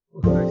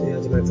to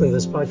add to my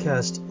playlist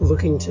podcast,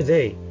 looking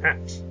today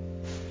at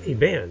a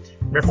band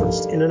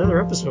referenced in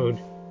another episode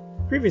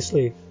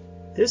previously.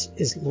 This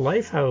is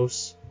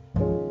Lifehouse.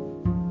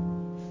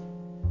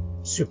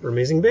 Super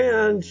amazing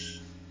band.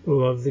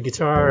 Love the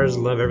guitars,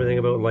 love everything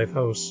about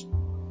Lifehouse.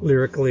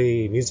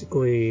 Lyrically,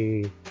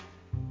 musically,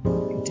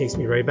 it takes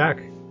me right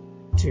back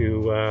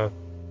to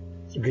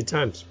some good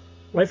times.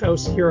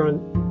 Lifehouse here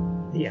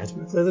on the Add to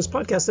My Playlist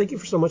podcast. Thank you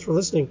so much for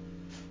listening.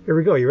 Here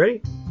we go. You ready?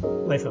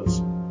 Lifehouse.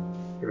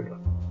 Here we go.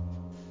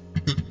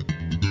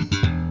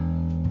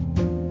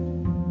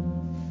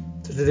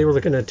 So today we're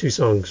looking at two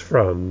songs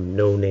from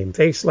No Name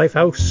Face.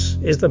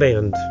 Lifehouse is the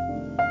band.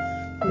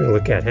 We're going to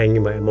look at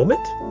Hanging by a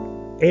Moment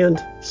and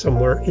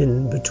Somewhere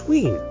in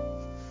Between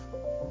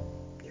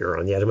here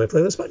on the Add to My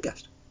Playlist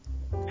podcast.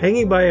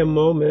 Hanging by a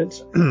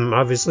Moment,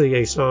 obviously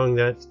a song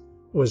that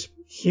was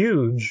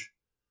huge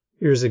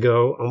years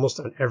ago, almost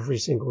on every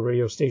single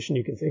radio station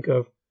you can think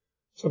of,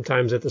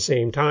 sometimes at the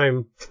same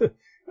time.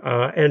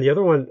 And the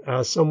other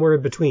one, Somewhere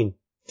in Between.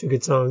 Two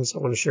good songs I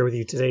want to share with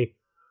you today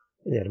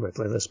in the Add to My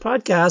Playlist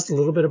podcast. A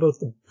little bit about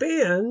the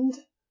band.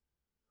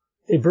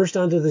 They burst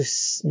onto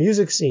this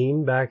music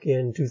scene back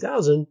in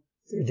 2000.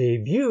 Their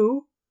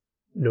debut,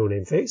 No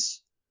Name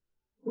Face,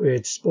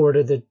 which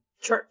sported the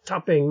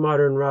chart-topping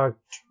modern rock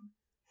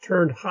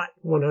turned hot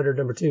 100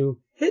 number 2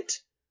 hit,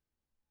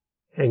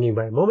 Hanging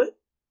by a Moment.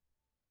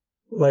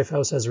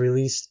 Lifehouse has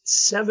released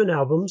 7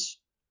 albums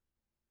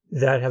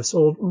that have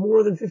sold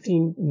more than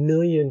 15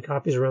 million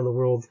copies around the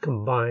world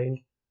combined.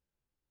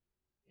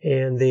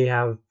 And they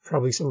have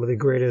probably some of the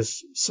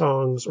greatest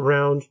songs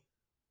around.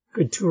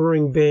 Good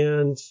touring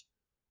bands.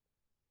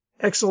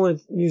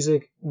 Excellent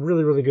music.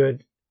 Really, really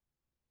good.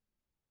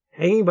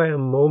 Hanging by a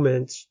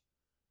Moment,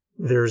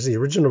 there's the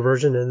original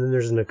version and then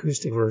there's an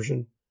acoustic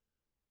version.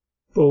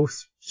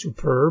 Both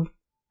superb.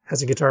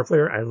 As a guitar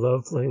player, I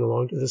love playing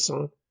along to this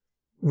song.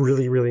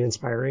 Really, really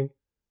inspiring.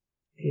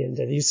 And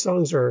these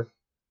songs are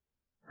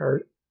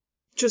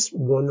just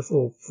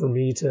wonderful for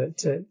me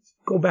to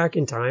go back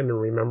in time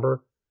and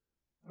remember.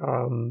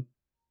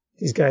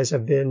 These guys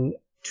have been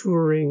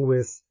touring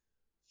with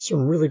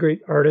some really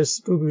great artists,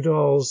 Goo Goo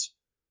Dolls,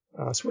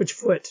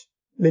 Switchfoot,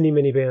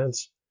 many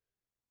bands.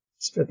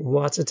 Spent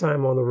lots of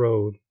time on the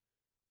road.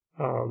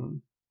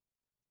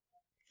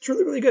 It's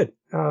really, really good.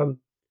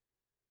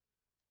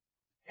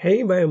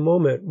 Hanging by a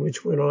Moment,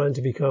 which went on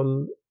to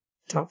become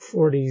Top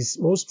 40's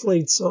most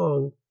played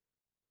song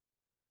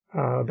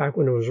back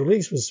when it was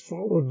released, was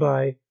followed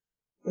by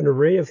an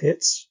array of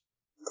hits,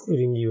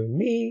 including You and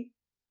Me,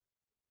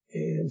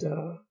 and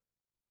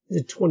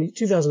the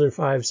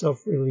 2005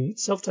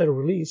 self-titled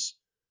release,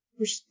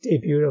 which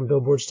debuted on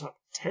Billboard's Top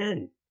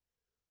 10.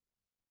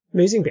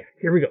 Amazing band.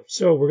 Here we go.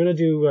 So we're going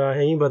to do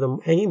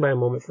Hanging by a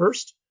Moment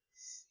first,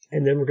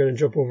 and then we're going to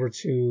jump over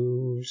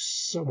to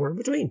Somewhere in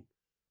Between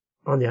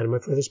on the Add to My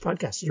Playlist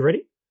podcast. You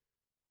ready?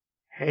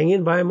 Hang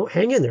in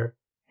there.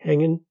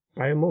 Hanging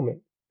by a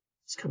Moment.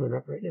 It's coming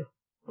up right now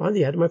on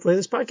the Add to My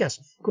Playlist podcast.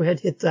 Go ahead,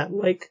 hit that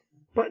like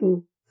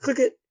button, click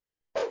it,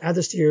 add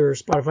this to your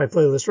Spotify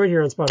playlist right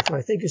here on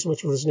Spotify. Thank you so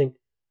much for listening.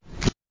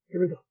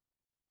 Here we go.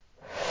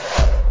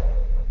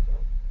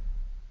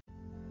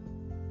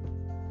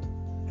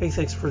 Hey,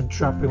 thanks for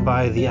dropping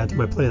by the Add to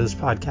My Playlist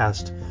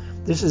podcast.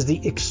 This is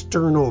the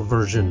external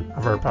version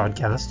of our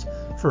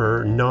podcast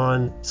for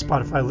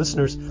non-Spotify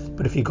listeners.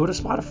 But if you go to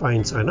Spotify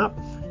and sign up,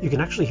 you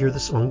can actually hear the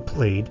song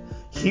played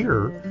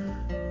here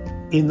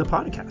in the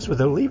podcast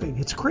without leaving.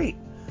 It's great.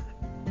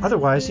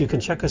 Otherwise, you can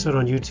check us out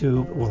on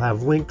YouTube. We'll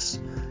have links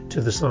to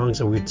the songs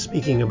that we're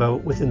speaking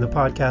about within the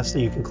podcast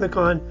that you can click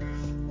on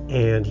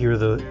and hear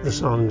the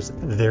songs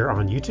there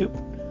on YouTube.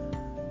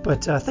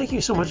 But thank you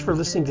so much for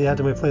listening to the Add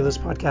to My Playlist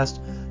podcast.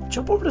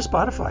 Jump over to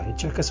Spotify and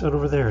check us out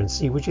over there and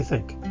see what you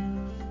think.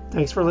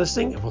 Thanks for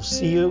listening, and we'll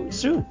see you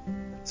soon.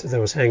 So that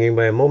was Hanging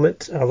by a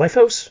Moment.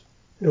 Lifehouse,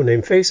 No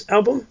Name Face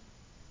album.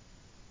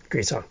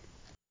 Great song.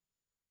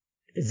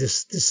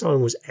 This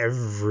song was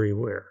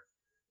everywhere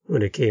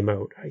when it came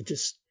out. I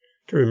just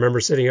can remember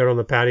sitting out on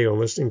the patio and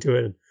listening to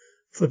it and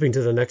flipping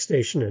to the next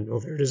station, and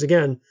there it is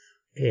again.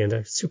 And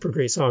a super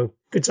great song.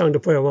 Good song to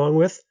play along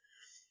with.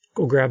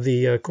 Go grab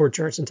the chord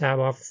charts and tab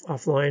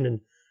offline and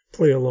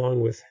play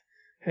along with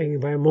Hanging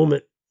by a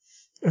Moment.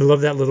 I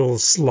love that little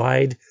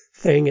slide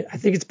thing. I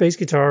think it's bass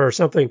guitar or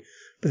something,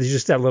 but there's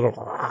just that little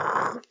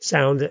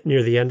sound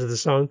near the end of the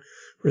song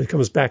where it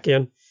comes back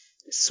in.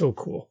 It's so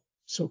cool.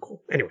 So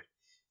cool. Anyway,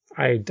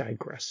 I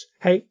digress.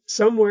 Hey,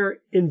 Somewhere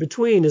in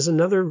Between is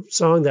another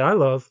song that I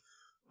love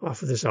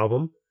off of this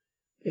album.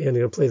 And I'm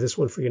going to play this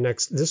one for you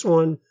next. This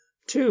one,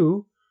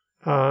 too,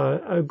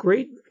 a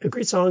great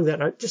song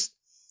that I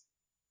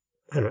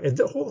don't know,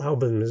 the whole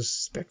album is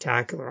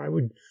spectacular. I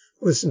would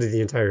listen to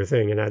the entire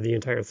thing and add the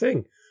entire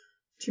thing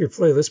to your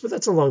playlist, but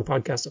that's a long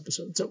podcast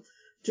episode. So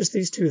just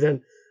these two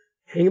then,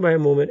 Hanging by a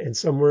Moment and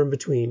Somewhere in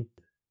Between.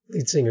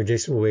 Lead singer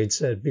Jason Wade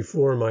said,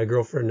 before my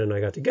girlfriend and I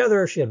got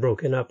together, she had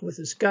broken up with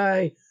this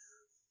guy.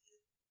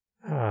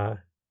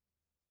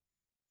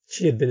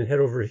 He had been head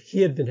over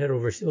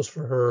heels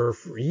for her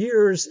for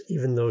years,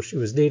 even though she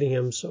was dating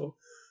him. So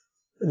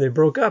when they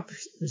broke up, it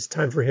was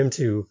time for him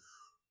to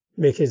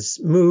make his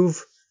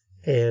move,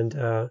 and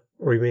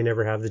or he may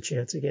never have the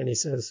chance again. He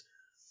says,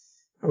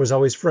 I was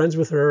always friends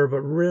with her,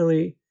 but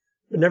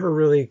never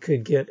really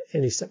could get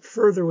any step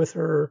further with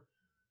her.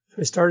 So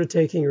I started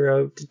taking her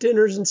out to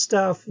dinners and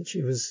stuff, and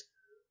she was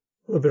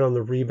a little bit on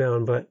the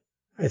rebound, but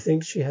I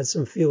think she had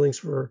some feelings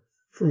for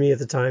me at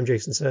the time,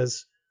 Jason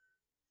says.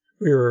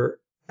 We were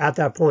at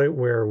that point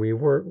where we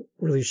weren't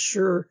really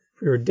sure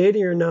if we were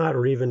dating or not,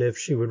 or even if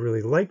she would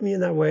really like me in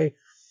that way.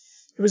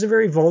 It was a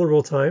very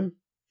vulnerable time,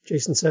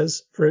 Jason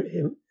says, for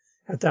him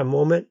at that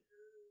moment.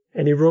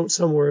 And he wrote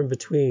Somewhere in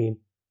Between,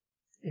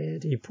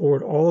 and he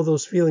poured all of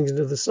those feelings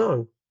into the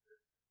song.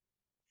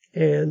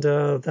 And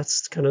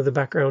that's kind of the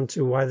background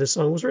to why this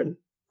song was written.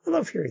 I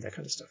love hearing that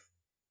kind of stuff.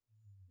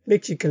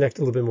 Makes you connect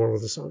a little bit more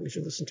with the song as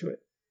you listen to it.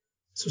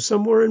 So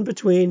Somewhere in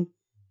Between,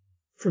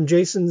 from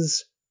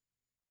Jason's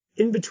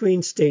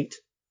in-between state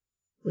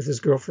with his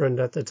girlfriend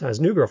at the time, his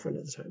new girlfriend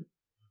at the time,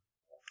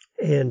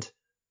 and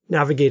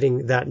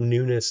navigating that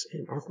newness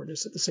and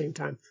awkwardness at the same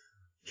time.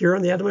 Here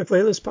on the Add to My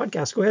Playlist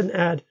podcast, go ahead and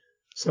add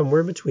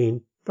Somewhere in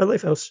Between by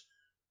Lifehouse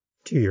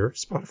to your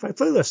Spotify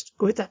playlist.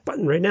 Go hit that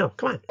button right now.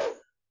 Come on.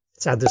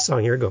 Let's add this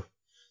song. Here we go.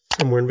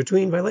 Somewhere in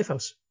Between by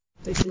Lifehouse.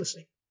 Thanks for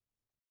listening.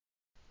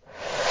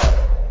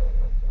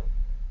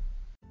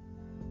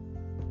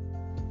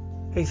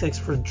 Hey, thanks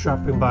for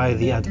dropping by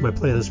the Add to My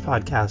Playlist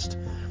podcast.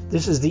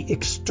 This is the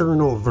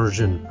external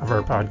version of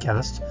our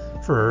podcast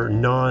for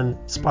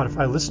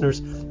non-Spotify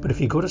listeners. But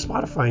if you go to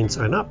Spotify and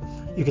sign up,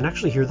 you can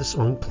actually hear the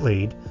song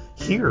played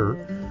here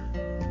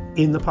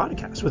in the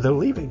podcast without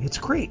leaving. It's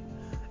great.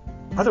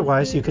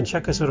 Otherwise, you can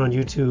check us out on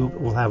YouTube.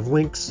 We'll have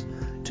links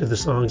to the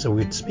songs that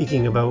we're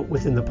speaking about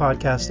within the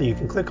podcast that you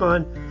can click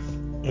on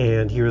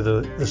and hear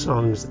the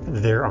songs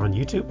there on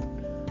YouTube.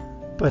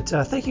 But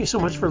thank you so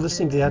much for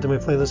listening to the Add to My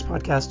Playlist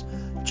podcast.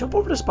 Jump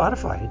over to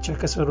Spotify and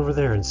check us out over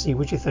there and see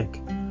what you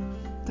think.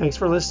 Thanks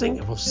for listening,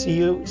 and we'll see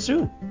you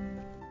soon.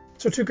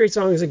 So 2 great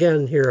songs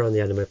again here on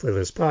the Add to My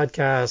Playlist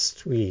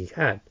podcast. We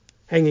had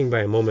Hanging by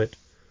a Moment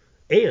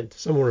and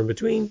Somewhere in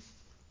Between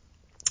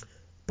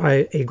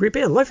by a great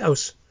band,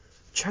 Lifehouse.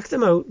 Check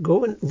them out.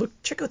 Go and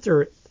check out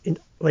their,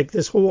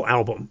 this whole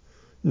album.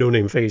 No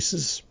Name Face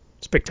is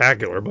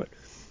spectacular, but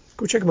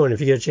go check them out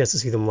if you get a chance to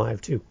see them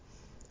live too.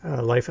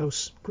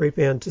 Lifehouse, great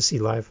band to see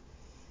live.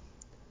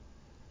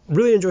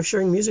 Really enjoy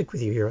sharing music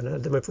with you here on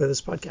Add to My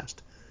Playlist podcast.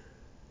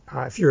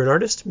 If you're an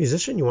artist,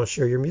 musician, you want to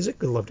share your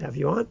music, we'd love to have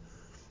you on.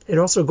 And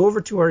also go over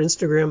to our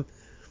Instagram,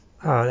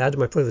 Add to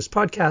My Playlist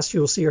podcast.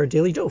 You will see our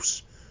daily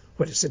dose.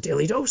 What is a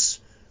daily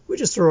dose? We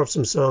just throw up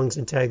some songs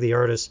and tag the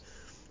artist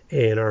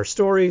in our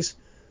stories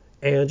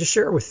and just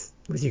share with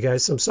you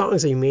guys some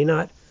songs that you may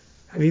not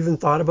have even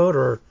thought about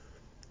or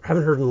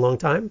haven't heard in a long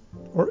time,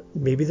 or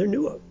maybe they're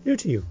new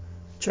to you.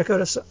 Check out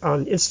us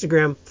on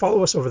Instagram,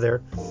 follow us over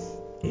there,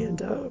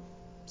 and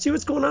see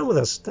what's going on with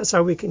us. That's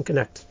how we can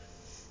connect.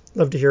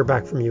 Love to hear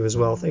back from you as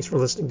well. Thanks for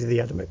listening to the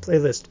Add to My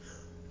Playlist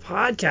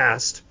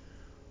podcast,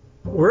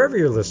 wherever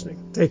you're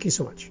listening. Thank you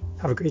so much.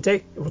 Have a great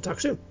day, and we'll talk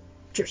soon.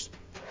 Cheers.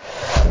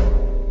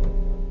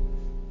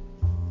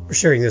 We're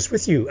sharing this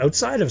with you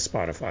outside of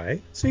Spotify,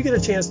 so you get a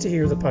chance to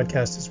hear the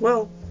podcast as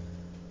well.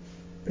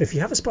 But if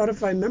you have a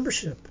Spotify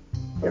membership,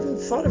 you haven't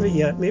thought of it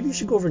yet, maybe you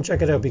should go over and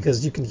check it out,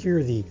 because you can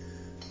hear the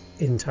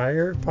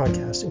entire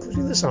podcast,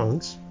 including the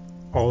songs,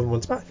 all in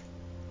one spot.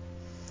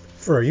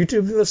 For our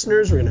YouTube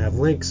listeners, we're going to have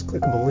links,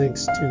 clickable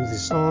links to the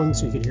songs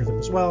so you can hear them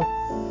as well.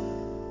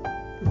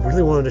 We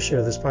really wanted to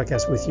share this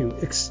podcast with you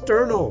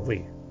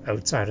externally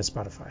outside of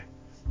Spotify.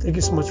 Thank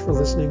you so much for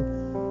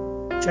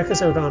listening. Check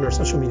us out on our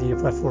social media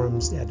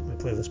platforms, the Add to My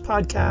Playlist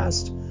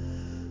podcast.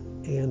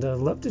 And I'd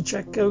love to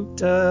check out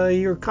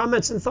your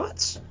comments and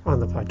thoughts on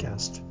the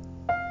podcast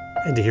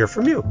and to hear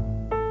from you.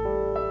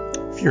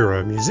 If you're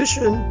a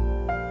musician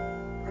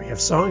or you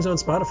have songs on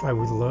Spotify,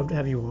 we'd love to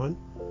have you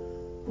on.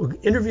 We'll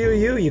interview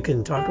you. You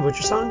can talk about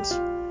your songs,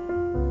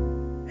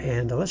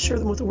 and let's share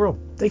them with the world.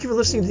 Thank you for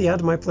listening to the Add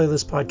to My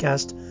Playlist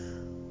podcast.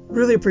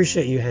 Really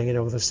appreciate you hanging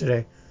out with us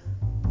today.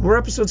 More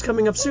episodes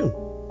coming up soon.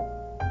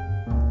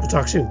 We'll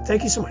talk soon.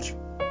 Thank you so much.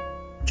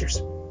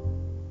 Cheers.